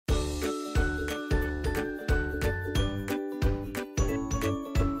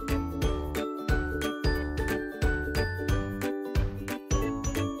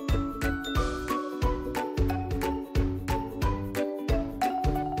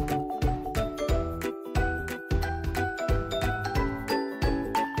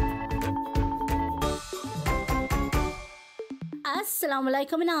Assalamu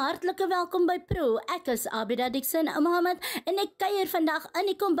alaikum en hartlike welkom by Proe. Ek is Abidah, Dixon, Mohamed en ek kuier vandag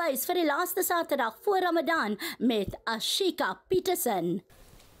in die kombuis vir die laaste Saterdag voor Ramadan met Asheeqah Petersen.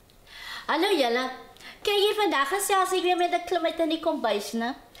 Hallo julle. Kyk hier vandag gesels ek weer met 'n klim uit in die kombuis,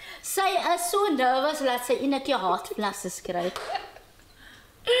 né? Sy is so nervous dat sy enige hartflasse skryf.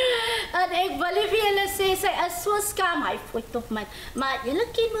 En ek wil nie vir julle sê, sy is so skaam, hy voet tog man. Maar julle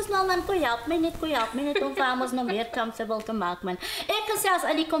kind moes nou man, kon help my net om vir ons nog meer comfortable te maak man. Ek gesels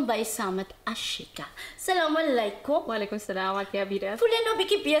in die kombuis saam met Asheeqah. Assalamu alaikum. Wa alaikum salam, wat jy Abidah? Voel jy nou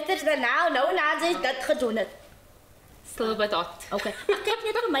bietjie beter dan nou na sy dit gedoen het? Still a bit hot. Okay, maar kyk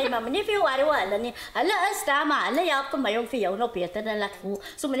net vir my mamma, nie vir jou worry oor hulle nie. Hulle is daar, maar hulle help vir my om vir jou nog beter te laat voel.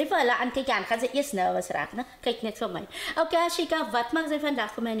 So moenie vir hulle aankyk aan, gaan sy eers nervous raak, né? Kyk net vir my. Okay, Asheeqah, wat maak sy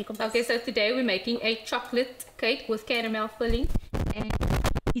vandag vir my in die kombuis? Okay, so today we're making a chocolate cake with caramel filling, and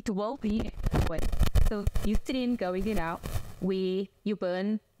it will be wet. So you train going it out where you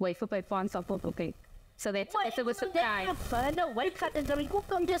burn wafer paper on top of the cake. So that's it was some time. No, wait, gat en dan kom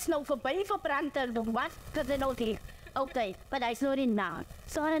kom just nou verby verbrand en dan wat? Gat en nou die. Okay, but I saw it now.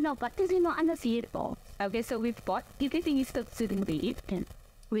 So I don't know, but this is not under here. Okay, so we've got everything is still sitting there.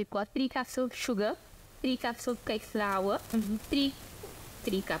 We've got 3 cups of sugar, 3 cups of cake flour, 3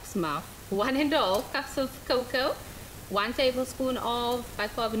 cups milk, 1.5 cups of cocoa, 1 tablespoon of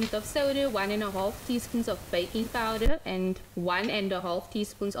bicarbonate of soda, 1.5 teaspoons of baking powder, and 1.5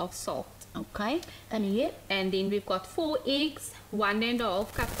 teaspoons of salt. Okay, and here? And then we've got 4 eggs,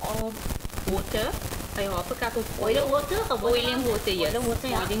 1.5 cup of water, a half a cup of Boiling water? Boiling water, yes. Boiling water,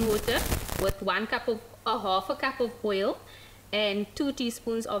 yeah. Boiling water with half a cup of oil and 2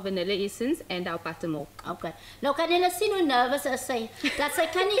 teaspoons of vanilla essence and our buttermilk. Okay. Nou kan julle sien hoe nervous is sy. Dat sy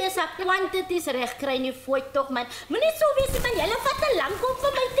kan nie eens haar quantities reg kry nie, fooi tog man. Moenie so wees man, julle vat te lank om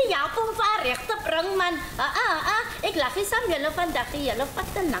vir my te help om vir haar reg te bring man. Ek lag nie saam julle vandag, julle vat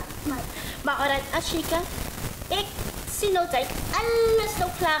te lank man. Maar alright, Asheeqah, ek sien nou jy alles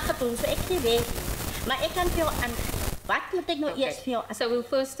nou klaar gedoen, so ek nie weet. Maar ek kan vir jou aan. Wat moet ek nou eers vir jou? So we'll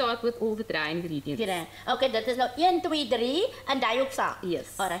first start with all the dry ingredients. Okay, dit is nou 1, 2, 3 en daai ook saam. Yes.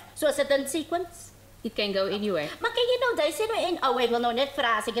 Alright. So is dit in sequence? It can go anywhere. Maar kyk jy nou, jy sê nou en ek wil nou net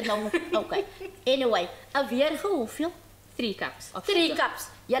vra as ek dit nou okay. Anyway, alweer hoeveel? 3 cups of 3 sugar. cups.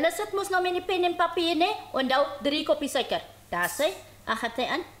 Julle sit mos nou met die pen en papier, né? Onthou 3 koppies suiker. Daar sê, gaan jy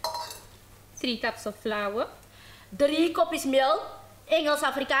aan. 3 cups of flour. 3 koppies meel, Engels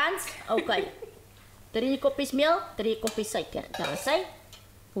Afrikaans. Okay. 3 koppies meel, 3 koppies suiker. Daar sê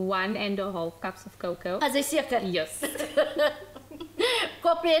 1.5 cups of cocoa. As jy seker. Yes.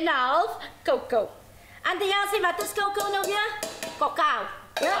 Koppie en 'n half cocoa. En die jy sê wat is cocoa nou weer? Cacao.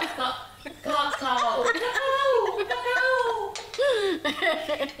 Ja? Cacao.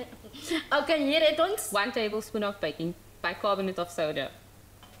 Okay, hier het ons 1 tablespoon of bicarbonate of soda.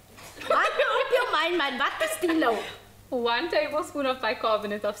 Wat op jou mind man, wat is die nou? 1 tablespoon of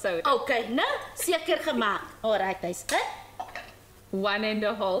bicarbonate of soda. Okay, nou, seker gemaak. Alright, hy's dit.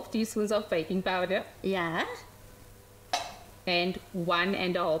 1.5 teaspoons of baking powder. Ja. And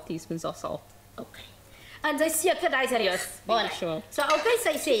 1.5 teaspoons of salt. Okay. En sy seker hy's reg. Yes, make sure. So okay,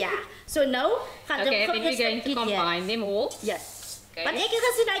 sy sê ja. So nou gaan Okay, then we're going to combine them all. Yes. Okay. Want ek het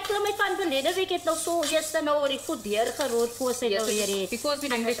gesien hy klim uit van verlede week het nou so eers nou oor die goed deurgeroer voor sy nou weer het. Because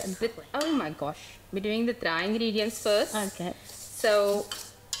we're doing oh my gosh, we're doing the dry ingredients first. Okay. So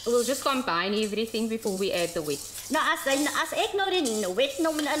we'll just combine everything before we add the wet. Nou as ek nou die wet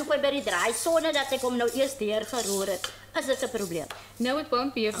nou ingooi by die draai sonder dat ek hom nou eers deurgeroer het, is dit 'n probleem. No, it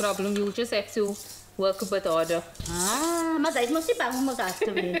won't be a problem. You'll just have to work a bit harder. Maar sy mos nie bang om ons as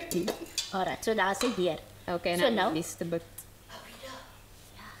te weet. Alright, so daar sê hier. Okay, so now list a bit.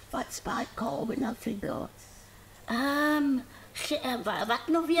 Wat spaar kom en afdruk. Wat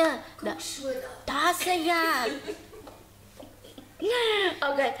nou weer? Daar sê ja.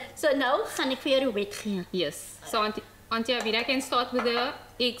 Okay, so nou gaan ek vir jou wet gee. Yes. So Auntie Abidah can start with the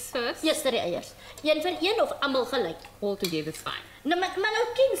eggs first. Yes, die eiers. Een vir een of almal gelyk? All together is fine. Nou, maar nou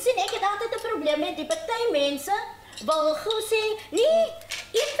kind sien ek het altyd 'n probleem met die party mense wil gou sê, nee,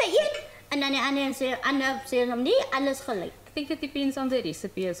 een vir een. En dan die ander sê hom nie alles gelyk. I think it depends on the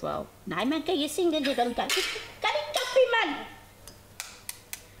recipe as well. Nee man, kyk jy sien dit dan kan. Kan ek kappie man?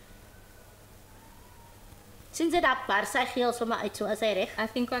 Sien jy dat paar sy geel sommer uit so as hy reg? I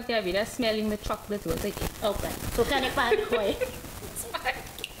think Auntie Abidah smelling the chocolate with it. Okay, so kan ek maar gooi.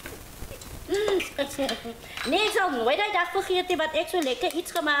 Nee, so nooit daai dag vergeet jy wat ek so lekker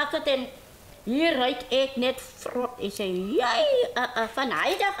iets gemaak het en hier ruik ek net vrot. Ek sê, jy, van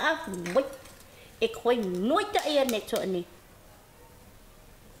hy dag af, ek gooi nooit die eier net so in nie.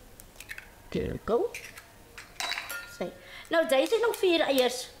 There we go. Sê, Nou, jy sê nog 4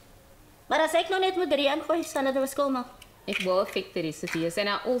 eiers. Maar as ek nou net moet 3 ingooi, sal dit 'n verskil maak. It will affect the recipes. And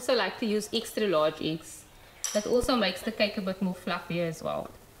I also like to use extra large eggs. That also makes the cake a bit more fluffy as well.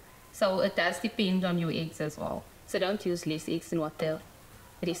 So it does depend on your eggs as well. So don't use less eggs than what the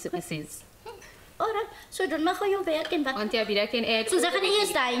recipe says. Alright, so doen maar gou jou werk en wat. Auntie Abidah can add... So jy gaan nie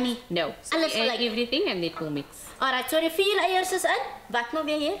eers daai nie. No. So Alles we add gelijk. everything and it will mix. Alright, so die 4 eiers is in. Wat nou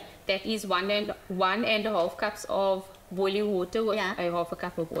weer hier? That is one and a half cups of boiling water with Ja. a half a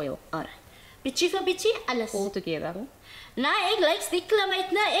cup of oil. Alright. Bietjie vir bietjie, alles. All together. Nee, ek lyk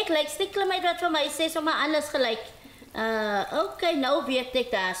stieklimheid, nee, ek lyk stieklimheid wat vir my sê sommer alles gelyk. Okay, nou weet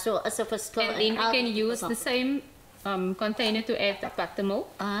ek daar so is 'n verskil. And then we can use the same container to add the buttermilk.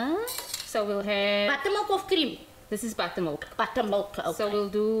 So we'll have... Buttermilk of cream? This is buttermilk. Buttermilk, okay. So we'll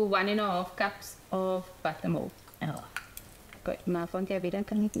do 1.5 cups of buttermilk. Oh. Goed, maar van die Abidah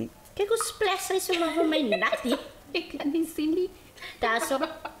kan ik niet. Kyk hoe splash hy sommer vir my nat hier. Ik kan niet zien nie. Daar so.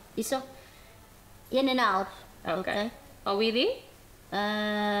 Hierso. 1.5. Okay. Are we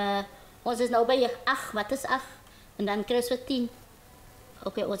there? Ons is nou by 8, wat is 8? En dan kry ons vir 10.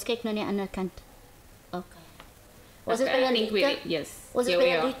 Okay, ons kyk nou aan die ander kant. Okay. Ons is by I 'n think liter. yes. Ons is Here by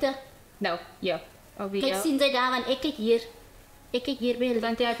we 'n are. liter. No, yeah. Are we Kyk, here? sien jy daar, want ek kyk hier. Ek kyk hier by 'n liter.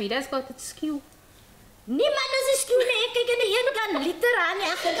 Want die Abidah's got it skew. Nee man, dis 'n skoen, ek kyk aan die een kant liter aan, die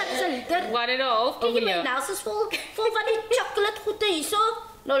ander kant is 'n liter. 1.5 Kyk, over my here. naels is vol van die chocolate goede hierso.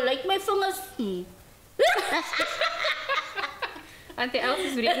 Nou lyk my vingers. Auntie Els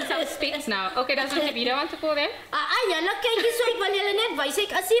is reading some specs now. Okay, does Auntie Abidah want to go there? Ja, nou kyk jy so, ek wil julle net wys,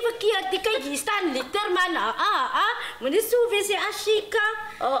 ek as jy verkeerd, die kyk hier staan liter man. Moenie so wees jy Asheeqah.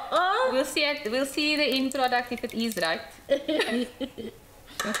 We'll see the end product if it is right.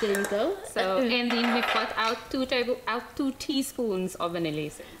 Okay, go. So, and then we've got our 2 teaspoons of vanilla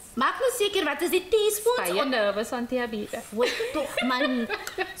essence. Maak nou seker wat is die teaspoons? Baie nervous, Auntie Abidah. Wait toch man.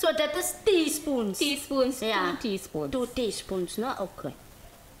 So dit is teaspoons. Teaspoons, Ja. 2 teaspoons. 2 teaspoons, no? Okay.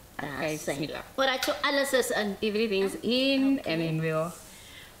 Okay, bismillah. Alright, so alles is in. Everything's in, and then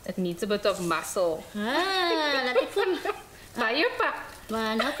it needs a bit of muscle. Laat ek kom. Baie pak.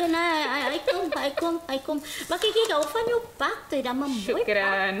 Maar nou kan hy kom. Maar kyk, ek hou van jou bak, jy dan maar mooi.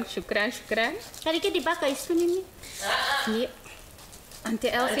 Shukran. Kan ek die bak huis toe nie? Nee.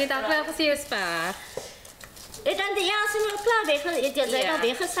 Auntie Els het ook wel gesê is paar. En dan die Elsie nou klaar weg. Jy Ja. nou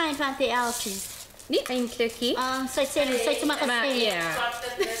weggesign van die Elsie. Nie eintlik nie. Sy sê maar Maar gesê. ja.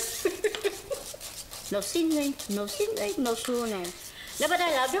 Nou sien jy, nou so nee. Nou, but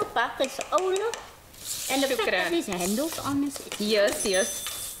I love your bak, it's oude. And the fact Shukran. that these handles on is... Yes.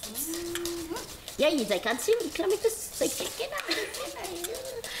 Ja, jy kan sien, die klammetjies, sy kyk na.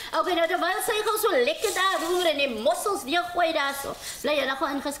 Okay, nou terwyl sy gou so lekker daar roer en die mossels weer gooi daar so. Bly jy nou gou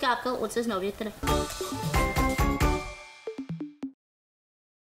ingeskakel, ons is nou weer terug.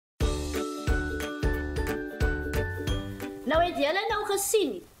 Nou het julle nou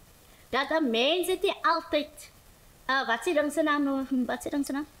gesien dat 'n mens dit nie altyd wat sê ding se naam nou? Wat sê ding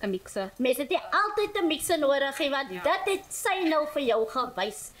se naam? 'n mixer. Mense het nie altyd 'n mixer nodig hê want dit het sy nou vir jou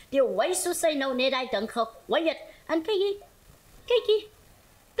gewys. Die wys hoe sy nou net daai ding gegooi het. En kykie.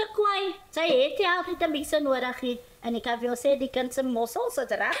 Te kwaai. Sy het nie altyd 'n mixer nodig hê. En ek kan vir jou sê die kind se mossels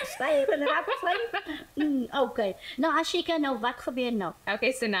het reg styf en reg klein. Okay. Nou Asheeqah, nou wat gebeur nou?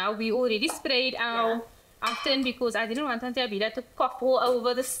 Okay, so now we already sprayed our tin because I didn't want Auntie Abidah to cough all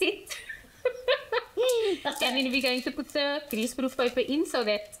over the set. And then we're going to put the greaseproof paper in so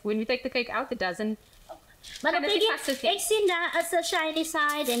that when we take the cake out, it doesn't. Maar Kan dan dit nie kyk vassit jy, nie. ek sien daar is 'n shiny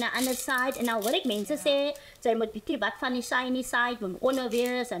side en 'n ander side en nou wil ek mense sê, sy moet bietjie wat van die shiny side moet onder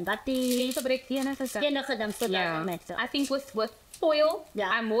wees en wat die Gebruik die enige enige ding so Yeah. met. I think with foil,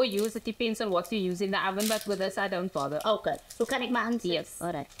 Yeah. I more use, it depends on what you use in the oven, but with this I don't bother. Okay, so kan ek maar aansien. Yes.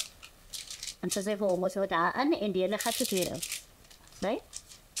 Alright. En so sê vir hom so daar in en die ene gaat het weer. Right?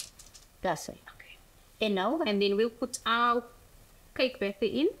 That's it. Okay. En nou, And then we'll put our cake batter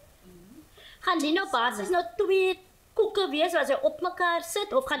in. gaan die nou basis nou 2 koeke wees as jy op mekaar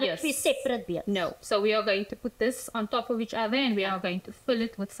sit of gaan dit Yes. 2 separate wees? No, so we are going to put this on top of each other and we are going to fill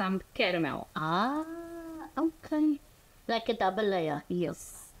it with some caramel. Okay. Like a double layer.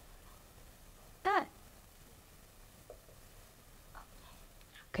 Yes. That.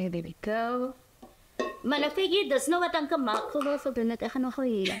 Okay, there we go. Maar nou kyk jy, dis nou wat dan kan maak vir ons doen dit. Ek gaan nog gou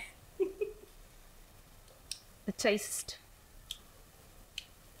hier. The taste.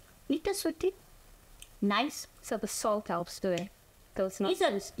 Nie te soetie. Nice. So the salt helps to it. So it's not. Is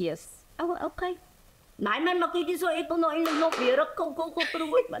it? Yes. Oh, okay. Nee man, maak jy dis so ek wil nou eintlik nog weer 'n kook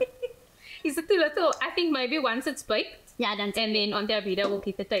probeer man. Is it too little? I think maybe once it's baked, Ja, dan and then on the Abidah we'll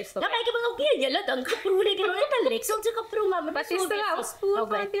get the taste of ja, it. maar ek het ook nie julle dink geproe nie. Ek het nog net 'n Dixon se geproe, maar Wat is er nou? Spoel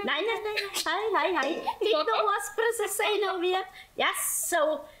van die- Nee. Kyk nou was presies sy nou weer. Ja,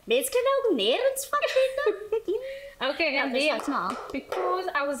 so. Mens kan ook nergens van dit. Okay, and then because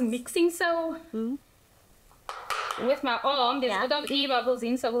I was mixing so with my arm, there's Yeah. a lot of air bubbles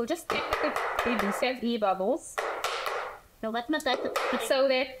in, so we'll just take the set air bubbles Nou wat moet ek so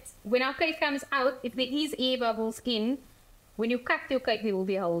that when our cake comes out, if there is air bubbles in, when you cut your cake, there will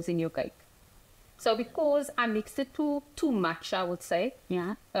be holes in your cake. So because I mixed it too much, I would say,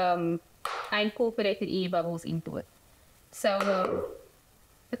 Ja. I incorporated air bubbles into it. So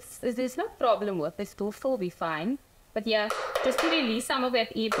there's no problem with it. It will still be fine. But yeah, just to release some of that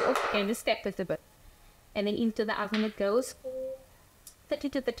air bubbles and just step it a bit. And then into the oven it goes for 30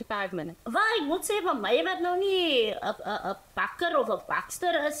 to 35 minutes. Waar ek moet sê van my wat nou nie 'n bakker of 'n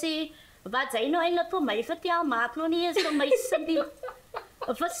bakster is nie, wat sy nou eintlik vir my vertel, maak nou nie eens vir my sin die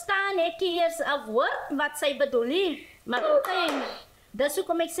verstaan ek eers 'n woord wat sy bedoel nie. Maar okay, dis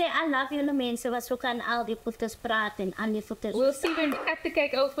hoekom ek sê I love julle mense wat so kan al die goeders praat en al die goeders. We'll see when we cut the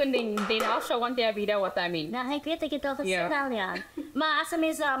cake open, then I'll show on the Abidah what I mean. Nou, ek weet ek het al gesê Ja. al ja. Maar as 'n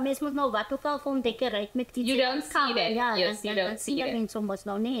mens moet nou wat ook al van decorate met die You don't see that. Ja, Yes, you don't see that. dat. Mens mos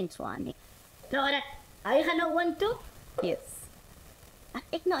nou nie en so aan nie. Nou, hy gaan nou want toe. Yes.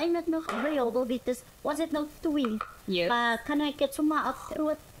 Ek nou eintlik nog reël dit is was dit nou 2. Yes. Maar kan ek dit sommer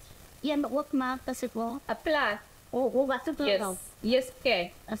afgroot een ook maak as ek wil? A plat. Oh, wat het Yes. nou? Yes,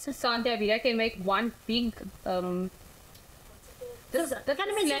 okay. As So on the Abidah can make one big kan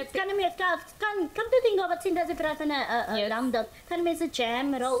dit ding wat sien dat jy praat van 'n lam dat kan mense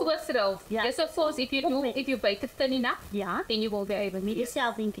jam rol. Swiss roll. Yeah. Yes, of course. If you bake it thin enough, Ja. then you will be able to Met eat it.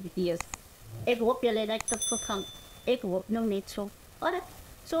 jezelf denk ik. Yes. Ik hoop jullie dat het gegaan. Ik hoop nog niet zo. Alright.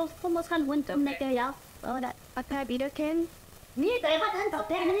 Zo, kom ons gaan doen. Kom lekker ja. Alright. Wat Abidah can? Nee, dat gaat aan tot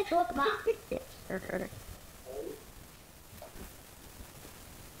 10 minuten ook maar.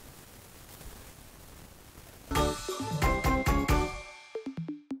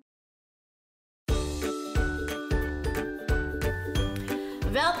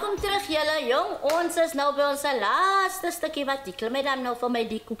 Welkom terug julle jong. Ons is nou by ons laaste stukkie wat die klim het dan nou vir my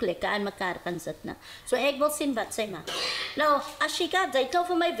die koek lekker aan mekaar kan sit nou. So ek wil sien wat sy maak. Nou, Asheeqah het nou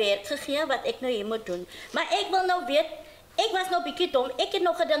vir my werk gegee wat ek nou hier moet doen. Maar ek wil nou weet, ek was nou bietjie dom. Ek het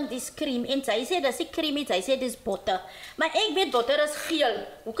nog gedink dis cream en sy sê dis nie cream nie, sy sê dis botter. Maar ek weet botter is geel.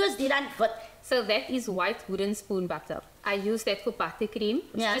 Hoe is dit dan wit? So that is white wooden spoon butter. I use that for buttercream.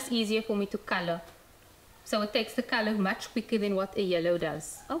 It's Yeah. just easier for me to color. So it takes the color much quicker than what a yellow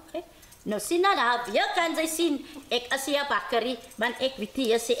does. Okay. Nou sien nou daar, jy kan sy sien, ek is hier 'n bakkerie, want ek weet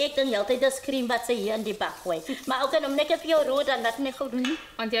jy sê ek dink altyd dis cream wat sy hier in die bak gooi. Maar ook om net vir jou rood dan dat nie goed doen.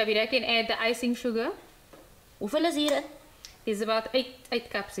 On the Abidah can add the icing sugar. Hoeveel is hier? There's about eight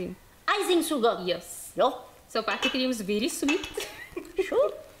cups in. Icing sugar. Yes. Ja. So buttercream is very sweet.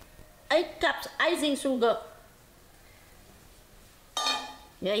 Sure. 8 cups icing sugar.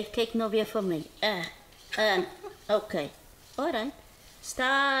 Ja, ek kyk nou weer vir my. Okay. Alright.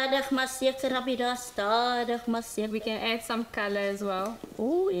 Stadig maar seker, Abidah, stadig maar seker. We can add some color as well.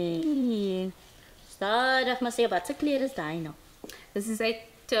 Oei. Stadig maar seker, wat se kleur is daai nou? This is a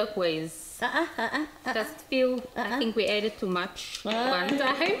turquoise. Just feel, I think we added too much one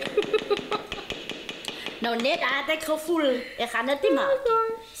time. Nou net had ek gevoel, ek gaan dit nie maak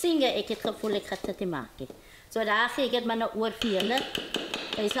nie. Sien jy, ek het gevoel ek gaan dit nie maak nie. So daar gee ek het maar nou oor vir julle.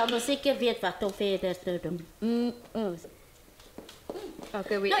 Jy sal nou seker weet wat om verder te doen.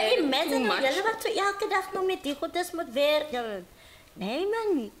 Okay, we Nou, added mense too nou much. julle wat so elke dag nog met die goedes moet werk. Nee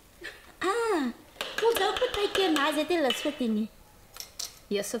man. Hoe dalk partykeer maar jy dit lus vir dit nie.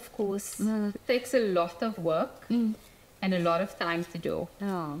 Yes, of course. It takes a lot of work and a lot of time to do.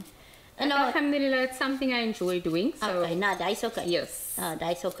 Ja. And nou, alhamdulillah, it's something I enjoy doing. So okay, nou, dat is okay. yes. Dat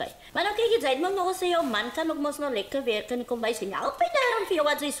is okay. Maar nou kyk jy, jy moet nog sê jou man kan ook mos nou lekker werk en kom by sien. Help my daarom vir jou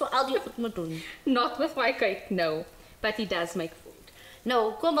wat jy so al die goed moet doen. Not with my cake, no. But he does make food.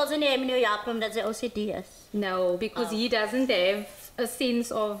 Nou, kom ons nie hem nou help hom dat sy OCD is. No, because he doesn't have a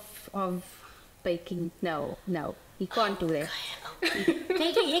sense of baking. No. He can't do that.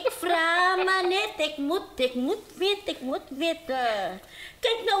 Kijk, ik vraag maar net, ik moet weten.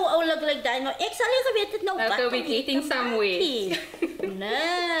 Kijk nou, oulik, like dat. Nou, ik zal je geweten het nou Okay, wat we're om hier getting te somewhere. maken.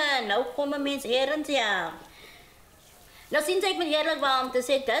 Nee, nou komen mensen ergens, ja. Nou, sinds ik me eerlijk wou om te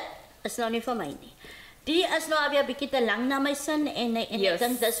zeggen, dat is nou niet voor mij niet. Die is nou alweer een beetje te lang naar mijn zin en Yes. ik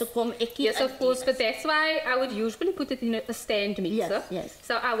denk dat ze komen. Yes, of course, but that's why I would usually put it in a stand mixer. Yes.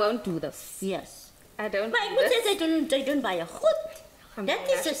 So I won't do this. Yes. I don't Maar ik do moet this. zeggen, zij doen bij je goed. Dat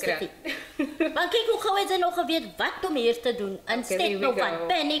is een stukje. Maar kijk hoe gauw is er nog geweet wat om hier te doen. Instead here we nou go. van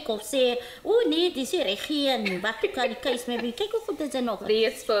panic of sê, oeh nee, die is hier regie en wat kan die keis mee doen. Kijk hoe goed is er nog.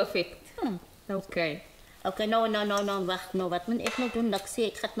 It's perfect. Okay. Oké, nou, wacht, nou, wat moet ik nou doen? Dat ik zeg,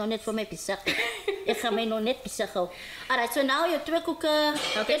 ik ga het nou net voor mij bezig. Ik ga mij nou net bezig houden. Alright, so now je twee koeken.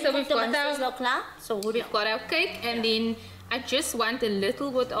 Okay, so we've got is nou klaar. So hoe We've got our cake, and then I just want a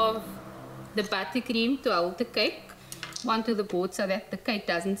little bit of the buttercream to hold the cake onto the board so that the cake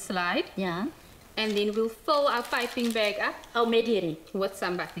doesn't slide. Ja. And then we'll fill our piping bag up Oh, met hierin. with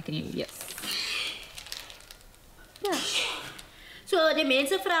some buttercream. Yes. Ja. So die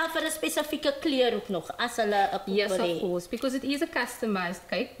mensen vragen voor een specifieke kleur ook nog als hulle 'n koek Yes, wil of hê. course, because it is a customized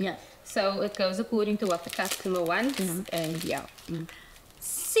cake. Ja. So it goes according to what the customer wants, and yeah.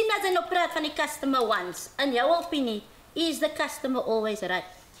 Sien as jy nou praat van die customer wants. In jou opinie, is the customer always right?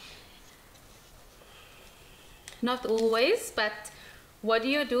 Not always, but what do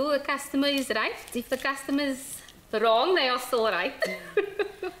you do? A customer is right. If the customer is wrong, they are still right.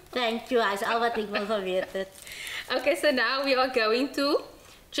 Thank you, is al wat ek wil geweet het. Okay, so now we are going to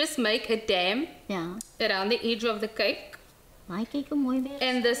just make a dam Ja. around the edge of the cake. Maar kyk hoe mooi weer.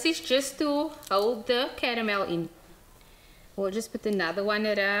 And this is just to hold the caramel in. We'll just put another one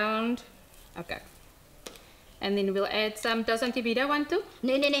around. Okay. And then we'll add some. Does Auntie Bida want to?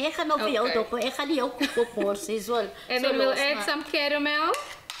 Nee, ek gaan nou vir jou Okay. dop. Ek gaan nie jou koek opmors, is wel. And then we'll add some caramel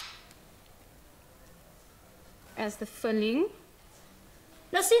as the filling.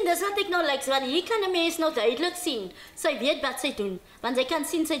 Nou sien, dis wat ek nou like, want hier kan 'n mens nou duidelik sien. Sy weet wat sy doen, want sy kan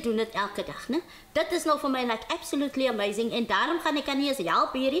sien sy doen dit elke dag, né? Dit is nou vir my like absolutely amazing en daarom gaan ek nie eens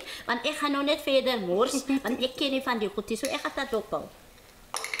help hierdie, want ek gaan nou net verder mors, want ek ken nie van die goedie, so ek gaan dit dophou.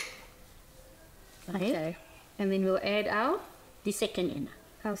 Okay. And then we'll add Die second een.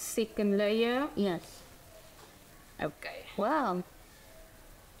 our second layer. Yes. Okay. Wow.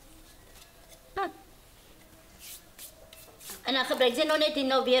 En dan gebruik sy nou net die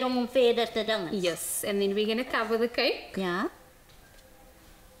nou weer om verder te dingen. Yes. And then we're going to cover the cake. Ja.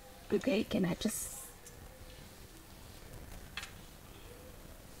 Okay, can I just...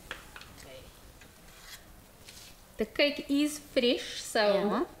 The cake is fresh, so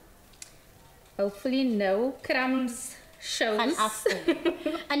Ja. hopefully no crumbs shows. Gaan afkom.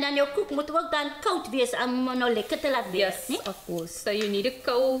 En dan jou koek moet ook dan koud wees om nou lekker te laat wees, Yes, nie? of course. So you need a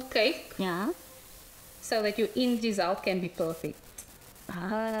cold cake Ja. so that your end result can be perfect.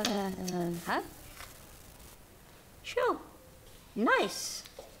 Sure. Nice.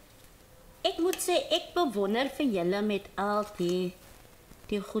 Ek moet sê ek bewonder vir julle met al die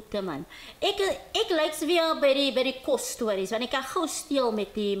goede man. Ek lyk weer by die kos stories want ek kan gou steel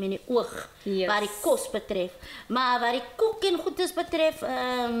met die oog Yes. waar die kos betref. Maar waar die koek en goedes betref,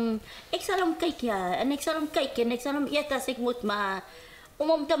 ek sal hom kyk ja, en ek sal hom kyk en ek sal hom eet as ek moet, maar om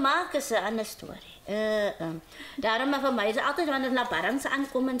hom te maak is 'n ander storie. Daarom maar vir my is altyd wanneer na barings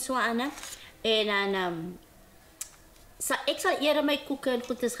aankom en so aan, en dan ek sal eerder my koeke en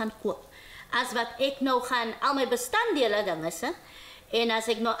goedes gaan koop as wat ek nou gaan al my bestanddele dinge se. En as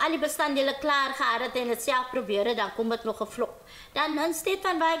ek nou al die bestanddele klaar gehad het en dit self probeer het, dan kom dit nog geflop. Dan instead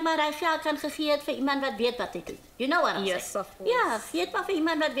van waar ek maar daai geld kan gegee het vir iemand wat weet wat hy doen. You know what I'm Yes, saying? of course. Ja, gee het maar vir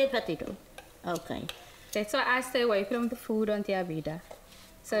iemand wat weet wat hy doen. Okay. That's why I stay away from the food on the Abidah.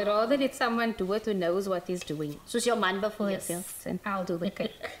 So rather let someone do it who knows what he's doing. Soos jou man bijvoorbeeld. Yes, and I'll do the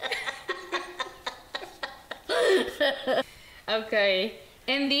cake. Okay,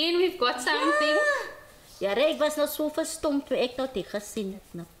 and then we've got something. Ja, ek was nou so verstomd toe ek nou dit gesien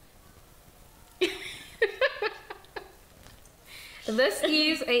het nou. This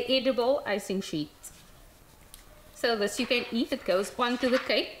is a edible icing sheet. So this you can eat. It goes onto the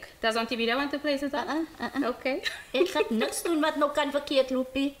cake. Does Auntie Vida want to place it on? Okay. Ek gaan niks doen wat nou kan verkeerd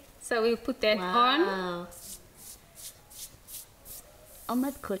loop nie. So we'll put that on. Wow. Oh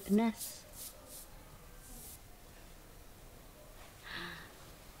my goodness.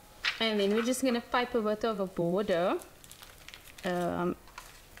 And then we're just going to pipe a bit of a border.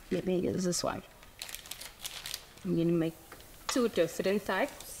 Let me use this one. I'm going to make two different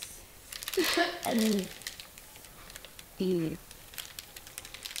types. And here.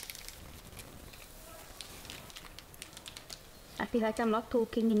 I feel like I'm not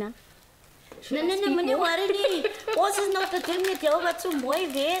talking enough. Nee, maar nie worry nie. Ons is nou te doen met jou wat so mooi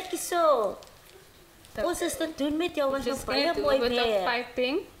werk so. Ons is te doen met jou wat so Just baie going to do mooi a bit of werk.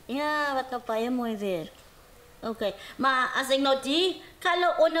 piping. Ja, wat nou baie mooi weer. Okay, maar as ek nou die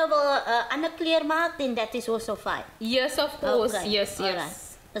color onder wil ander kleur maak, then that is also fine. Yes, of course. Okay, Yes, yes. alright.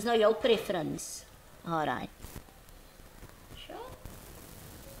 Dis nou jou preference. Alright. Sure.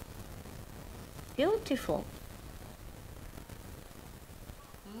 Beautiful.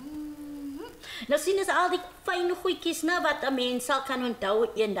 Nou sien is al die fyn goedjies nou wat 'n mens sal kan onthou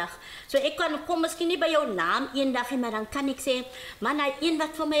eendag. So ek kan kom miskien nie by jou naam eendag nie, maar dan kan ek sê, man, hy een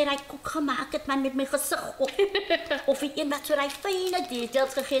wat vir my daai koek gemaak het man met my gesig op. Of die een wat so daai fyne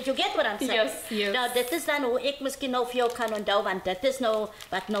details gegee het. You get what I'm saying? Yes. Nou dit is dan hoe ek miskien nou vir jou kan onthou want dit is nou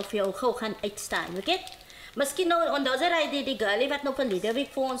wat nou vir jou gou gaan uitstaan, you get? Miskien nou onthou jy die girlie wat nou vir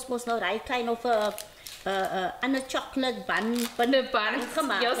Liederwyk vir ons mos nou ry kind of 'n chocolate bun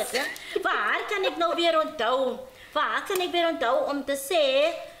gemaak yes. het. Ja? Waar kan ek nou weer onthou? Waar kan ek weer onthou om te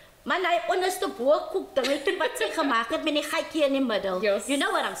sê, man, hy onderste bokoek dingetjie wat sy gemaak het met die gatjie in die middel. Yes. You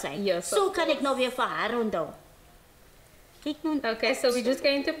know what I'm saying? Yes, So kan ek nou weer vir haar onthou. Okay, so we're just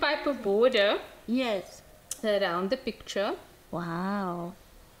going to pipe a border Yes. around the picture. Wow.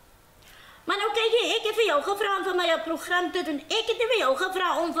 Maar nou kyk jy, ek het vir jou gevra om vir my 'n program te doen. Ek het nie vir jou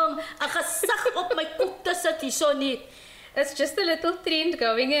gevra om vir 'n gesig op my koek te sit hierso nie. It's just a little trend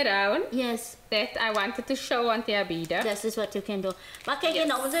going around Yes. that I wanted to show on the Abidah. This is what you can do. Maar kyk jy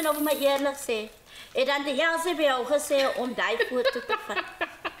nou, ons het nou vir my eerlik sê. En dan die Elsie vir jou gesê om daai foto te vat.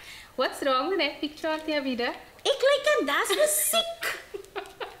 What's wrong with that picture on the Abidah? Ek lyk en das musiek.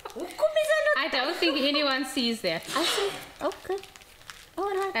 Hoekom is dit nou? I don't think anyone sees that. I said, okay.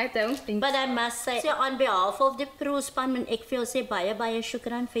 Alright. I don't think But I must say, on behalf of the Proe span, en ek wil sê baie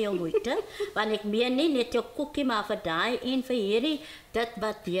shukran vir jou moeite, want ek meen nie net jou koekie, maar vir daai en vir hierdie, dit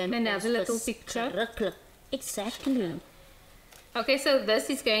wat teen Another little picture. Verskrikklik. Exactly. Okay, so this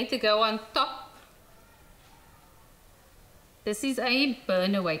is going to go on top. This is a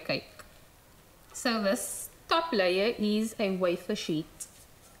burn away cake. So this top layer is a wafer sheet,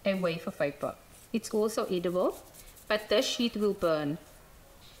 a wafer paper. It's also edible, but this sheet will burn.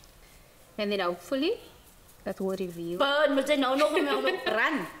 And then hopefully that will reveal. Burn, moet jy nou nog met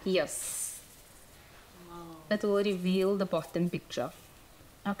brand. Yes. That will reveal the bottom picture.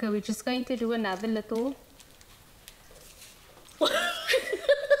 Okay, we're just going to do another little.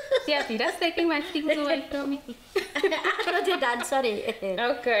 Yeah, that's taking my things away from me. Wat jy dan, sorry.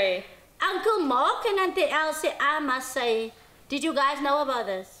 Okay. Uncle Mark and Auntie Elsie, I must say, did you guys know about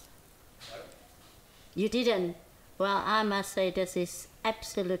this? You didn't? Well, I must say this is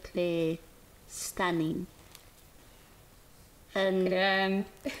absolutely stunning. En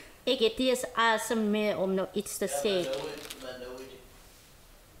ek het nie eens asem meer om nou iets te sê.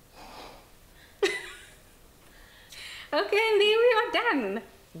 Okay, and then we are done.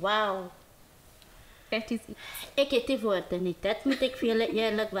 Wow. That is it. Ek het nie woorde nie. Dit moet ek vir julle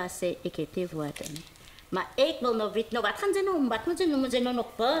eerlikwaar sê, ek het nie woorde nie. Maar ek wil nou weet, nou wat gaan sy nou, wat moet sy nou, moet sy nou nog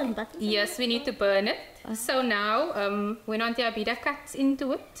burn? Yes, we need to burn it. So now, when Auntie Abidah cuts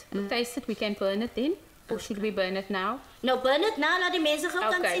into it, taste it, we can burn it then. Or should we burn it now? Nou burn it nou, laat die mense gou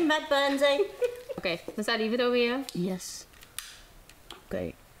kan Okay. sien wat burn sy. Okay, must I leave it over here? Yes.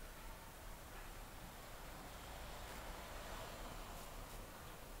 Okay.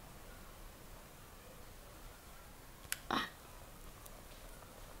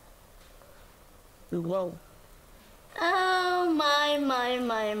 Wow. Oh my.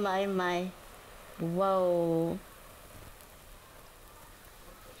 Wow.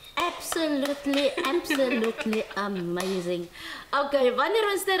 Absolutely amazing. Okay, wanneer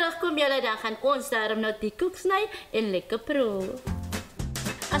ons terugkom julle dan gaan ons daarom nou die koek sny en lekker proe.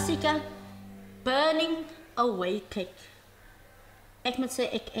 Asheeqah, burning away cake. Ek moet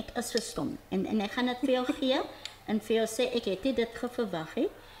sê ek is verstom en ek gaan dit vir jou gee en vir jou sê ek het nie dit verwag nie.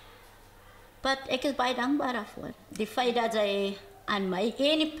 But ek is baie dankbaar daarvoor. Die feit dat jy aan my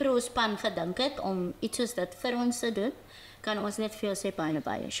en die Proe span gedink het om iets soos dit vir ons te doen, kan ons net vir jou sê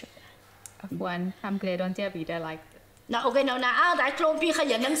baie shukran. One, I'm glad Auntie Abidah liked it. Nou okay, nou na al daai klompie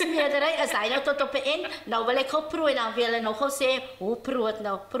geheningsmeerdery is hy nou tot op die eind. Nou wil ek gou proe dan wil hulle nog gou sê hoe proe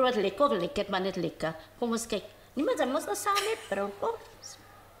nou. Proe lekker of lekker maar net lekker. Kom ons kyk. Niemand se mos nou saam met proe.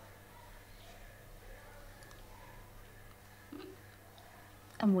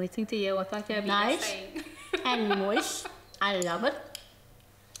 I'm waiting to hear what Auntie Abidah is Nice. saying. And moist. I love it.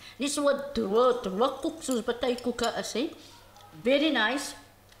 Dis wat droog koek soos baie koeke is, hè. Very nice.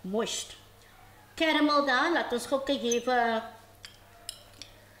 Moist. Caramel daar, laat ons gou kyk hier vir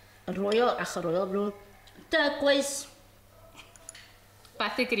royal blue. Turquoise.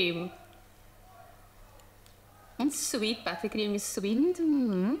 Buttercream. And sweet, buttercream is sweet.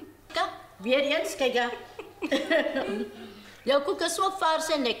 Kijk, weer eens, kijk ja. Jouw koek is zo vars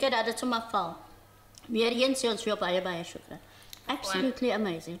en lekker dat het zomaar valt. Weer eens, ons veel baie shukran. Absolutely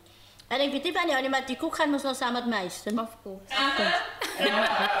amazing. En ik weet niet van jou, maar die koek gaan we nog samen met mij eten. Of course.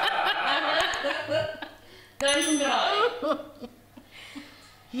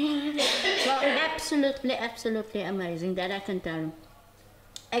 Well, absolutely amazing, that I can tell.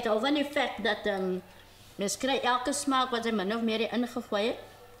 Ek hou van die feit dat mens kry elke smaak wat hy min of meer ingegooi het.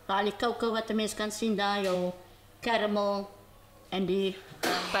 Al die kokos wat 'n mens kan sien daar, jou caramel en die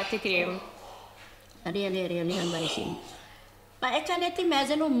buttercream. Really amazing. Maar ek kan net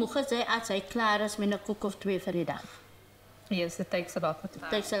imagine hoe moeg is hy as hy klaar is met 'n koek of 2 vir die dag. Yes, it takes a lot. It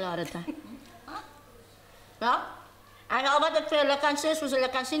takes a lot of time. Ja? En al wat ek vir julle kan sê, soos julle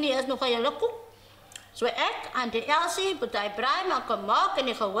kan sien, hier is nog 'n hele koek. So ek en die Elsie, party braai maar kan maak en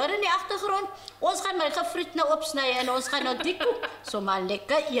die gehoor in die agtergrond. Ons gaan my gefriet nou opsny en ons gaan nou die koek so maar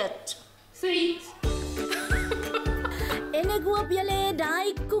lekker eet. Sweet. En ek hoop julle het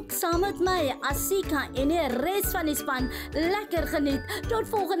daai koek saam met my, Asheeqah en die res van die span lekker geniet.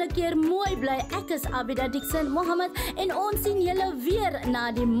 Tot volgende keer, mooi bly. Ek is Abidah, Dixon, Mohamed en ons sien julle weer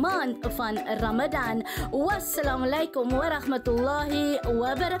na die maand van Ramadan. Wassalamu alaikum wa rahmatullahi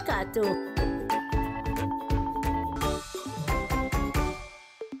wa barakatuh.